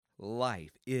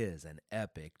Life is an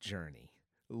epic journey.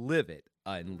 Live it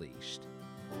unleashed.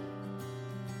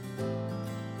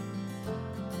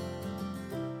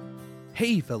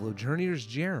 Hey, fellow journeyers,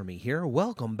 Jeremy here.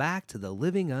 Welcome back to the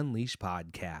Living Unleashed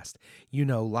podcast. You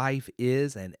know, life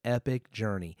is an epic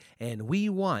journey, and we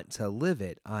want to live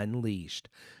it unleashed.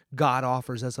 God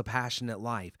offers us a passionate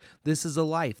life. This is a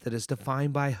life that is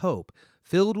defined by hope,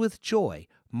 filled with joy,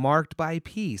 marked by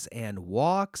peace, and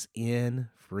walks in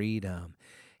freedom.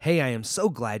 Hey, I am so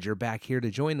glad you're back here to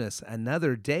join us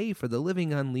another day for the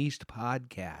Living Unleashed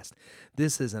podcast.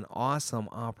 This is an awesome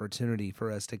opportunity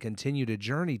for us to continue to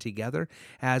journey together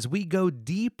as we go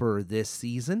deeper this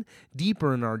season,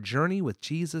 deeper in our journey with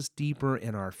Jesus, deeper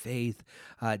in our faith,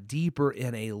 deeper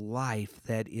in a life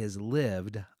that is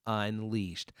lived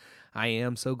unleashed. I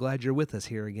am so glad you're with us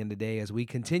here again today as we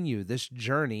continue this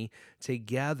journey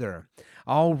together.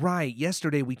 All right,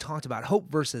 yesterday we talked about hope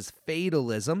versus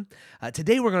fatalism.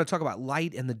 Today we're going to talk about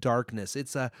light and the darkness.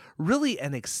 It's really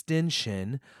an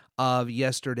extension of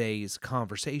yesterday's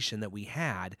conversation that we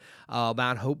had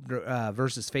about hope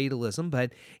versus fatalism,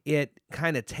 but it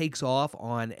kind of takes off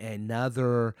on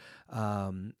another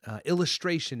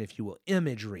illustration, if you will,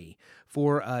 imagery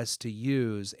for us to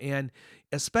use. And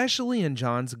especially in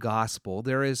John's gospel,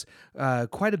 there is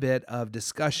quite a bit of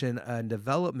discussion and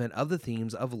development of the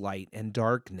themes of light and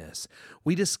darkness.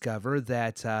 We discover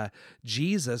that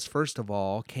Jesus, first of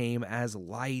all, came as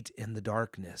light in the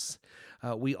darkness.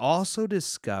 We also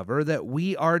discover that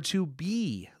we are to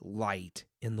be light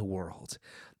in the world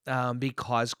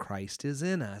because Christ is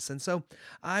in us. And so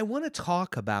I want to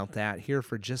talk about that here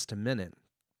for just a minute.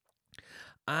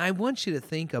 I want you to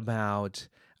think about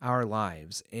our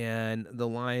lives and the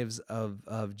lives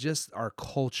of just our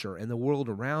culture and the world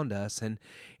around us.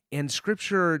 And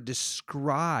Scripture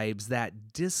describes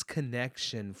that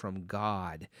disconnection from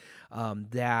God,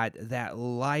 that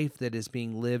life that is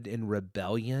being lived in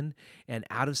rebellion and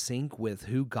out of sync with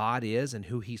who God is and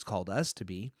who He's called us to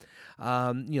be.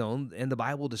 And the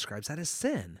Bible describes that as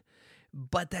sin,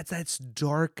 but that's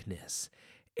darkness.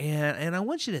 And I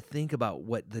want you to think about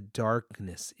what the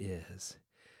darkness is.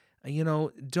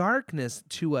 Darkness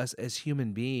to us as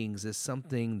human beings is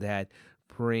something that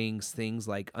brings things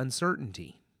like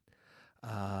uncertainty.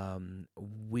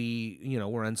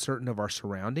 We're uncertain of our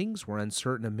surroundings. We're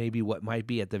uncertain of maybe what might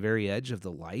be at the very edge of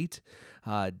the light,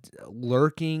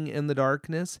 lurking in the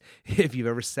darkness. If you've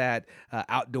ever sat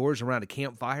outdoors around a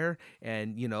campfire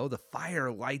and, the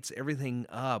fire lights everything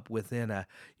up within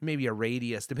maybe a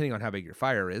radius, depending on how big your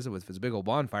fire is. If it's a big old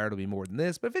bonfire, it'll be more than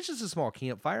this. But if it's just a small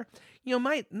campfire,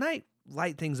 might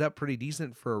light things up pretty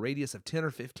decent for a radius of 10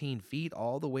 or 15 feet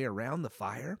all the way around the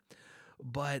fire.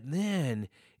 But then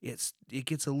it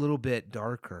gets a little bit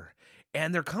darker.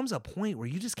 And there comes a point where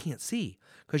you just can't see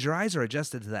because your eyes are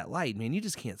adjusted to that light. Man, you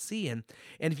just can't see. And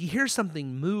if you hear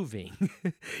something moving,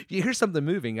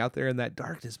 out there in that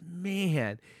darkness,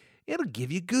 man, it'll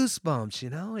give you goosebumps,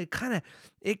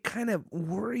 It kind of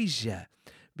worries you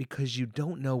because you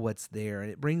don't know what's there,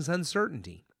 and it brings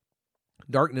uncertainty.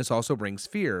 Darkness also brings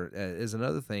fear, is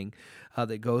another thing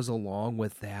that goes along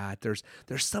with that. There's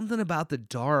something about the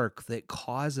dark that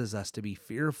causes us to be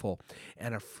fearful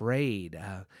and afraid,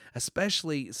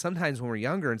 especially sometimes when we're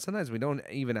younger, and sometimes we don't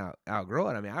even outgrow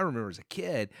it. I mean, I remember as a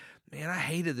kid, man, I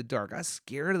hated the dark. I was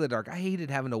scared of the dark. I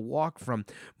hated having to walk from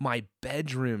my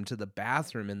bedroom to the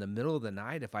bathroom in the middle of the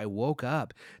night if I woke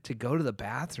up to go to the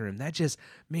bathroom.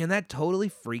 That totally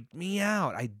freaked me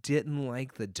out. I didn't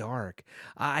like the dark.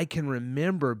 I can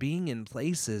remember being in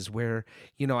places where,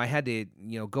 I had to,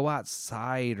 go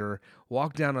outside or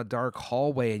walk down a dark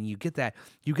hallway, and you get that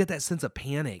sense of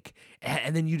panic,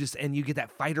 and then you get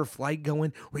that fight or flight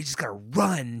going where you just got to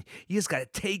run. You just got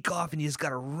to take off and you just got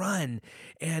to run.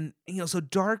 And, so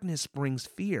darkness brings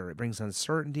fear. It brings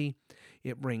uncertainty.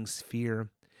 It brings fear.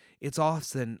 It's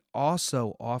often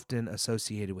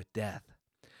associated with death.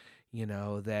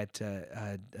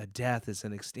 That death is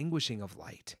an extinguishing of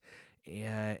light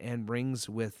and brings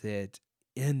with it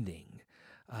ending.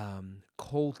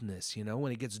 Coldness,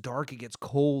 when it gets dark, it gets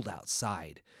cold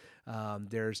outside.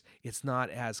 It's not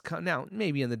as, now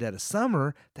maybe in the dead of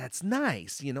summer, that's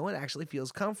nice, it actually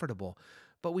feels comfortable.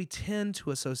 But we tend to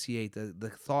associate the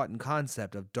thought and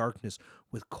concept of darkness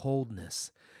with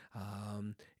coldness.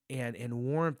 And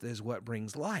warmth is what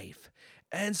brings life.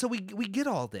 And so we get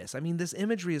all this. I mean, this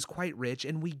imagery is quite rich,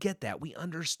 and we get that. We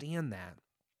understand that.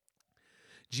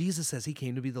 Jesus says he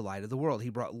came to be the light of the world. He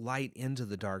brought light into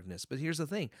the darkness. But here's the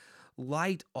thing.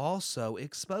 Light also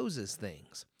exposes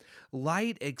things.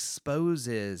 Light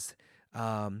exposes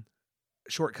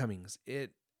shortcomings.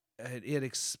 It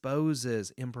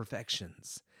exposes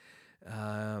imperfections.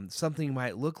 Something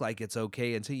might look like it's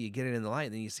okay until you get it in the light,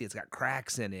 and then you see it's got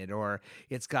cracks in it, or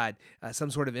it's got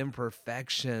some sort of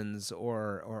imperfections,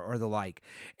 or the like.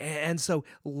 And so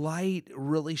light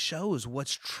really shows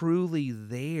what's truly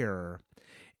there.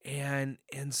 And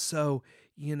so,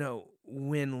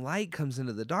 when light comes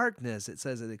into the darkness, it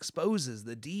says it exposes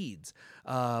the deeds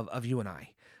of you and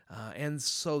I. And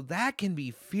so that can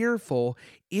be fearful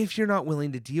if you're not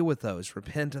willing to deal with those,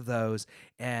 repent of those,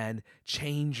 and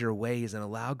change your ways and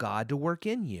allow God to work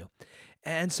in you.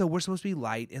 And so we're supposed to be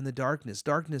light in the darkness.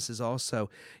 Darkness is also,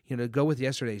 to go with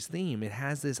yesterday's theme, it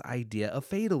has this idea of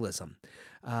fatalism.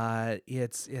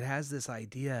 It has this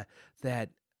idea that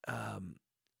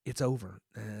it's over.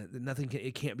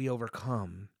 It can't be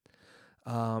overcome.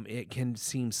 It can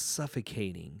seem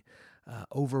suffocating,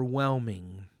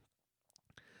 overwhelming.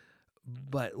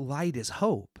 But light is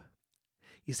hope.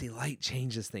 You see, light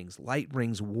changes things. Light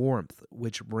brings warmth,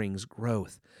 which brings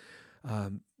growth.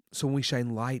 So when we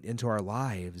shine light into our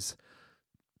lives,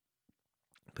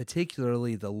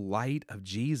 particularly the light of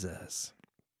Jesus,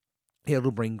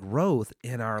 it'll bring growth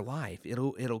in our life.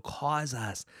 It'll cause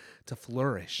us to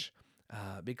flourish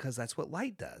because that's what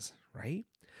light does, right?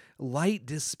 Light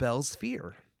dispels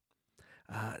fear.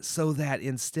 So that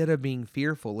instead of being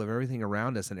fearful of everything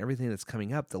around us and everything that's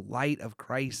coming up, the light of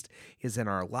Christ is in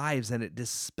our lives, and it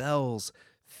dispels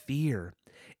fear.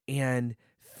 And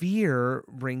fear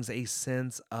brings a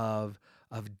sense of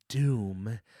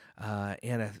doom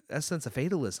and a sense of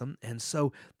fatalism. And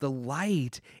so the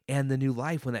light and the new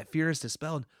life, when that fear is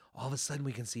dispelled, all of a sudden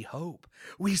we can see hope.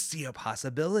 We see a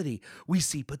possibility. We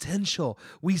see potential.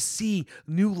 We see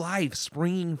new life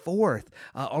springing forth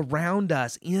around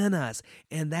us, in us.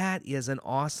 And that is an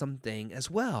awesome thing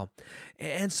as well.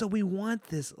 And so we want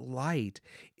this light.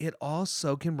 It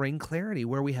also can bring clarity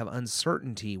where we have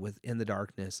uncertainty within the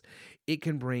darkness. It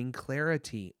can bring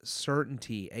clarity,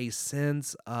 certainty, a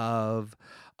sense of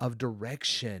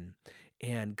direction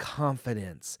and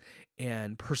confidence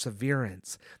and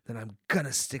perseverance. That I'm going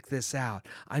to stick this out.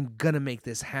 I'm going to make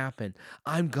this happen.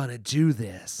 I'm going to do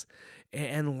this.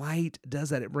 And light does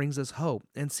that. It brings us hope.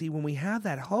 And see, when we have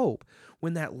that hope,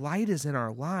 when that light is in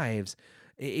our lives,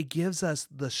 it gives us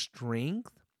the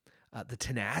strength, the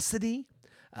tenacity,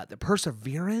 the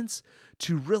perseverance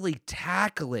to really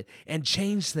tackle it and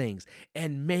change things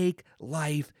and make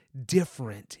life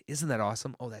different. Isn't that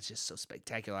awesome? Oh, that's just so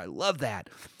spectacular. I love that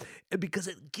because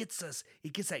it gets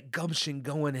that gumption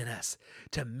going in us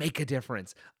to make a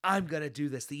difference. I'm going to do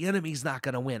this. The enemy's not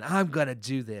going to win. I'm going to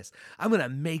do this. I'm going to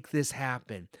make this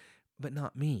happen, but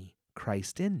not me,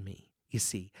 Christ in me, you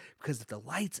see, because if the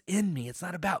light's in me, it's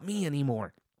not about me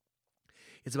anymore.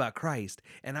 It's about Christ.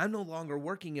 And I'm no longer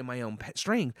working in my own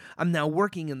strength. I'm now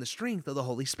working in the strength of the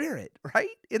Holy Spirit, right?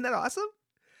 Isn't that awesome?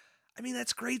 I mean,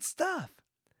 that's great stuff.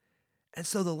 And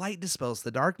so the light dispels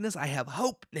the darkness. I have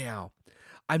hope now.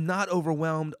 I'm not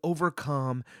overwhelmed,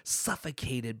 overcome,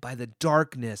 suffocated by the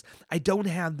darkness. I don't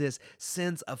have this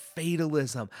sense of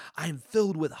fatalism. I'm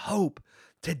filled with hope.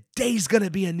 Today's going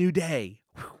to be a new day.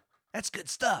 Whew, that's good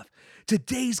stuff.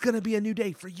 Today's going to be a new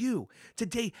day for you.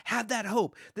 Today, have that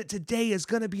hope that today is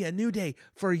going to be a new day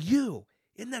for you.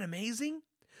 Isn't that amazing?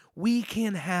 We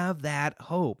can have that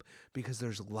hope because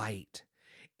there's light.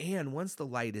 And once the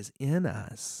light is in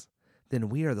us, then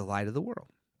we are the light of the world,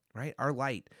 right? Our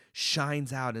light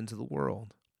shines out into the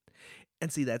world.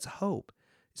 And see, that's hope.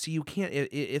 So you can't,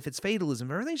 if it's fatalism,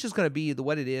 everything's just going to be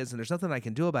what it is and there's nothing I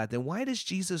can do about it, then why does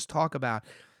Jesus talk about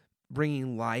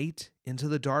bringing light into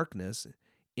the darkness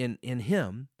in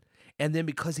him? And then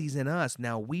because he's in us,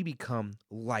 now we become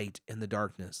light in the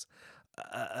darkness.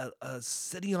 A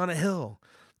city on a hill,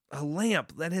 a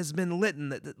lamp that has been lit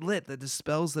that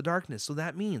dispels the darkness. So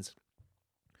that means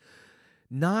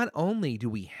not only do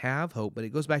we have hope, but it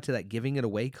goes back to that giving it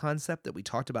away concept that we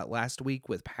talked about last week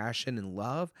with passion and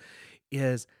love,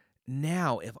 is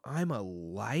now if I'm a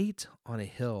light on a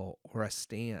hill or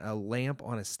a lamp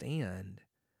on a stand,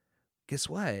 guess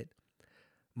what?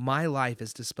 My life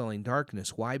is dispelling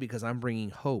darkness. Why? Because I'm bringing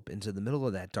hope into the middle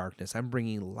of that darkness. I'm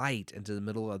bringing light into the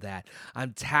middle of that.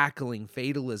 I'm tackling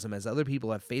fatalism as other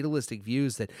people have fatalistic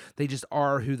views that they just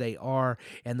are who they are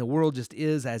and the world just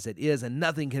is as it is and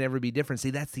nothing can ever be different. See,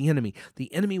 that's the enemy.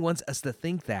 The enemy wants us to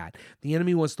think that. The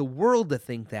enemy wants the world to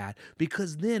think that,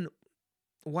 because then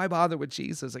why bother with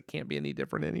Jesus? It can't be any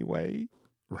different anyway,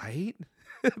 right?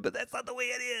 But that's not the way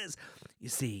it is. You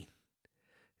see,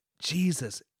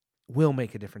 Jesus will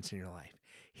make a difference in your life.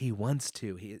 He wants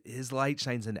to. His light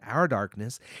shines into our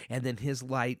darkness, and then his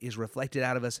light is reflected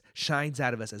out of us, shines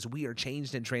out of us as we are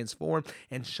changed and transformed,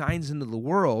 and shines into the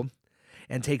world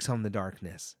and takes on the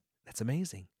darkness. That's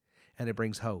amazing, and it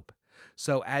brings hope.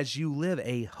 So as you live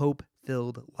a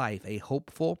hope-filled life, a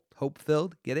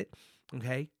hope-filled, get it?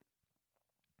 Okay?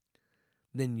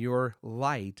 Then your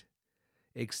light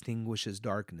extinguishes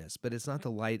darkness. But it's not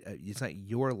the light, it's not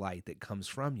your light that comes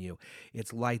from you.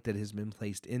 It's light that has been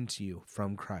placed into you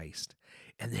from Christ.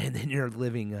 And then you're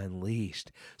living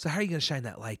unleashed. So how are you going to shine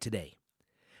that light today?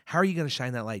 How are you going to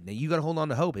shine that light? Now you got to hold on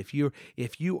to hope. If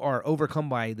you are overcome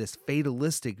by this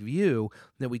fatalistic view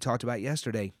that we talked about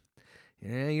yesterday,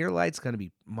 your light's going to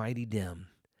be mighty dim.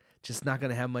 Just not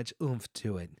going to have much oomph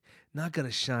to it. Not going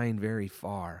to shine very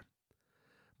far.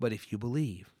 But if you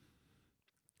believe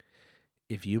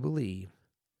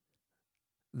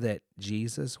that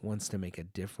Jesus wants to make a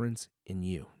difference in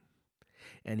you,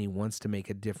 and he wants to make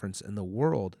a difference in the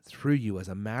world through you. As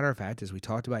a matter of fact, as we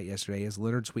talked about yesterday, as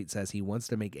Leonard Sweet says, he wants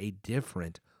to make a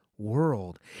different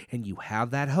world, and you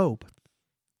have that hope,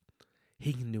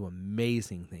 he can do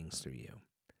amazing things through you.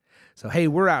 So, hey,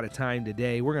 we're out of time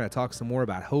today. We're going to talk some more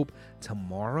about hope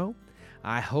tomorrow.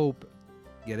 I hope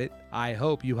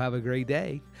you have a great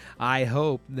day. I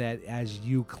hope that as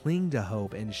you cling to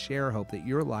hope and share hope, that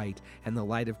your light and the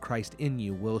light of Christ in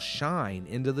you will shine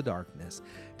into the darkness,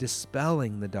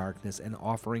 dispelling the darkness and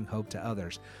offering hope to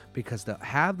others. Because to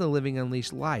have the living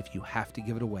unleashed life, you have to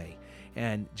give it away.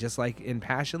 And just like in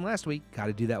Passion last week, got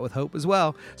to do that with hope as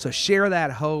well. So share that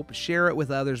hope, share it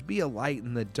with others, be a light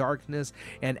in the darkness.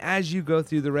 And as you go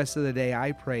through the rest of the day,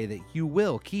 I pray that you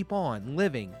will keep on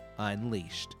living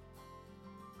unleashed.